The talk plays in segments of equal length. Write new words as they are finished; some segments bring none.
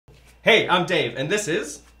Hey, I'm Dave, and this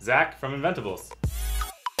is Zach from Inventables.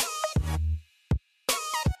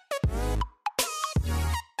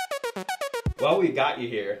 Well, we got you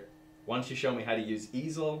here. Why don't you show me how to use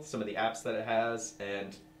Easel, some of the apps that it has,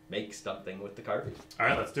 and make something with the Carvey. All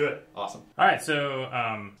right, let's do it. Awesome. All right,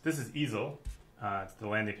 so this is Easel. It's the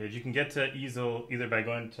landing page. You can get to Easel either by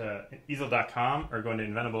going to easel.com or going to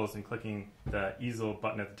Inventables and clicking the Easel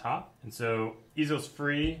button at the top. And so Easel's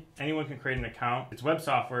free. Anyone can create an account. It's web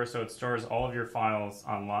software, so it stores all of your files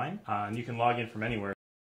online, and you can log in from anywhere.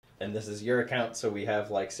 And this is your account, so we have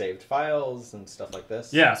like saved files and stuff like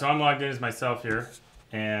this? Yeah, so I'm logged in as myself here,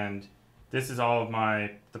 and this is all of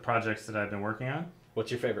the projects that I've been working on. What's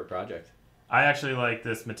your favorite project? I actually like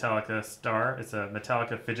this Metallica star. It's a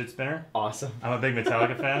Metallica fidget spinner. Awesome. I'm a big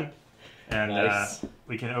Metallica fan, and nice.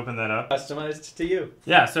 We can open that up. Customized to you.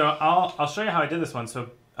 Yeah, so I'll show you how I did this one. So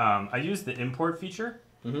I used the import feature,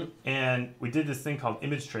 and we did this thing called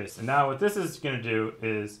image trace. And now what this is going to do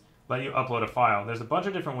is let you upload a file. There's a bunch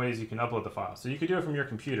of different ways you can upload the file. So you could do it from your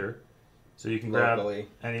computer. So you can grab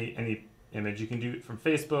any image. You can do it from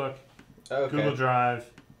Facebook, Google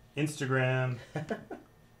Drive, Instagram.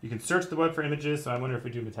 You can search the web for images, so I wonder if we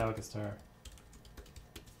do Metallica star.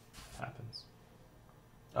 What happens?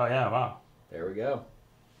 Oh yeah, wow. There we go.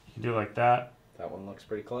 You can do it like that. That one looks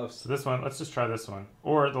pretty close. So this one, let's just try this one.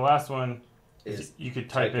 Or the last one is you could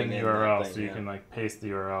type in the URL, so you can like paste the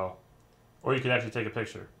URL. Or you could actually take a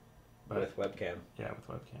picture. With webcam. Yeah, with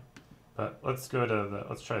webcam. But let's go to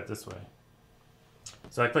let's try it this way.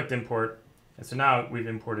 So I clicked import, and so now we've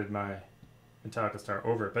imported my Metallica star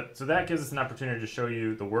over it. But so that gives us an opportunity to show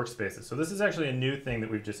you the workspaces. So this is actually a new thing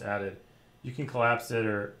that we've just added. You can collapse it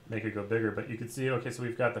or make it go bigger, but you can see, okay, so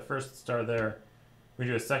we've got the first star there. We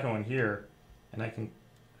do a second one here, and I can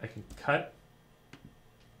cut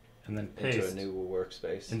and then paste into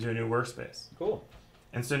a new workspace. Cool.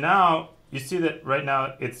 And so now you see that right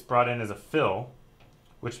now it's brought in as a fill,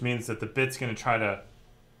 which means that the bit's going to try to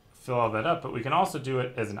fill all that up, but we can also do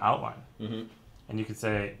it as an outline. And you could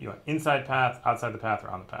say you want inside path, outside the path, or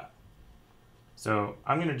on the path. So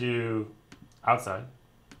I'm going to do outside.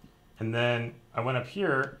 And then I went up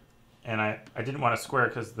here, and I didn't want a square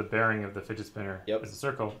because the bearing of the fidget spinner is a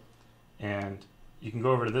circle. And you can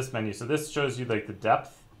go over to this menu. So this shows you like the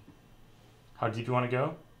depth, how deep you want to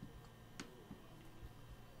go.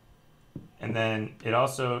 And then it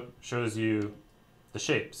also shows you the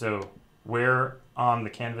shape. So where on the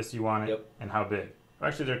canvas you want it and how big.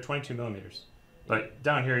 Actually, they're 22 millimeters. But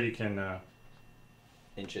down here you can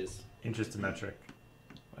inches to metric.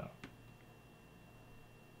 Well,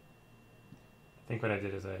 I think what I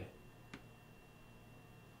did is I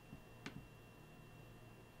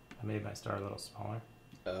made my star a little smaller.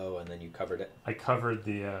 Oh, and then you covered it. I covered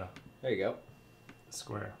the there you go. The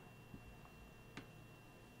square.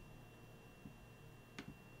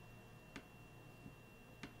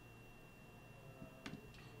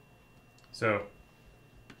 So,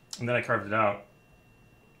 and then I carved it out.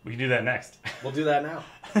 We can do that next. We'll do that now.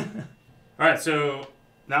 All right, so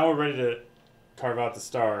now we're ready to carve out the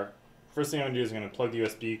star. First thing I'm going to do is I'm going to plug the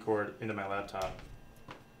USB cord into my laptop.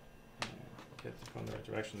 Get it going the right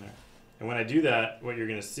direction there. And when I do that, what you're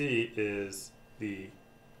going to see is the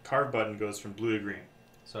carve button goes from blue to green.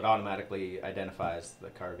 So it automatically identifies the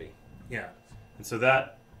Carvey. Yeah. And so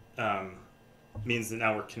that means that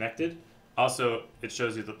now we're connected. Also, it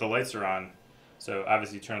shows you that the lights are on. So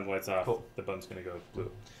obviously you turn the lights off, the button's going to go blue.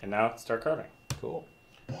 And now start carving. Cool.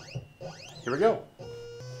 Here we go.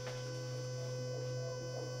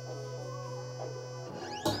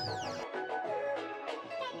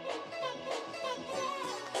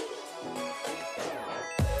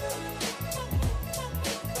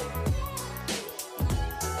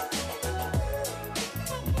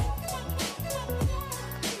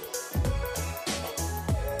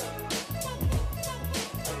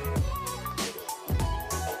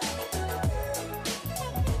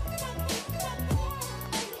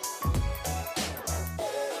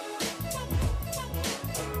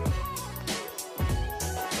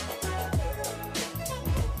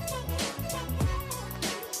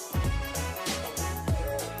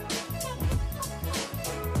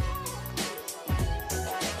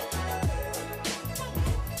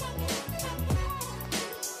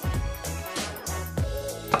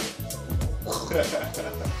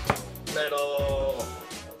 Metal.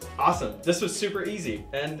 Awesome. This was super easy,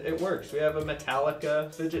 and it works. We have a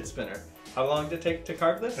Metallica fidget spinner. How long did it take to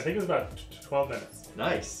carve this? I think it was about 12 minutes.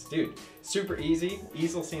 Nice, dude. Super easy.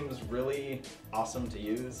 Easel seems really awesome to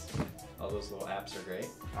use. All those little apps are great.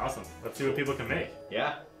 Awesome. Let's see what people can make.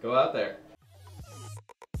 Yeah, go out there.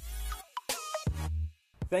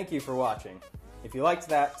 Thank you for watching. If you liked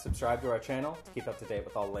that, subscribe to our channel to keep up to date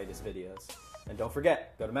with all the latest videos. And don't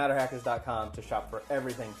forget, go to MatterHackers.com to shop for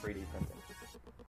everything 3D printing.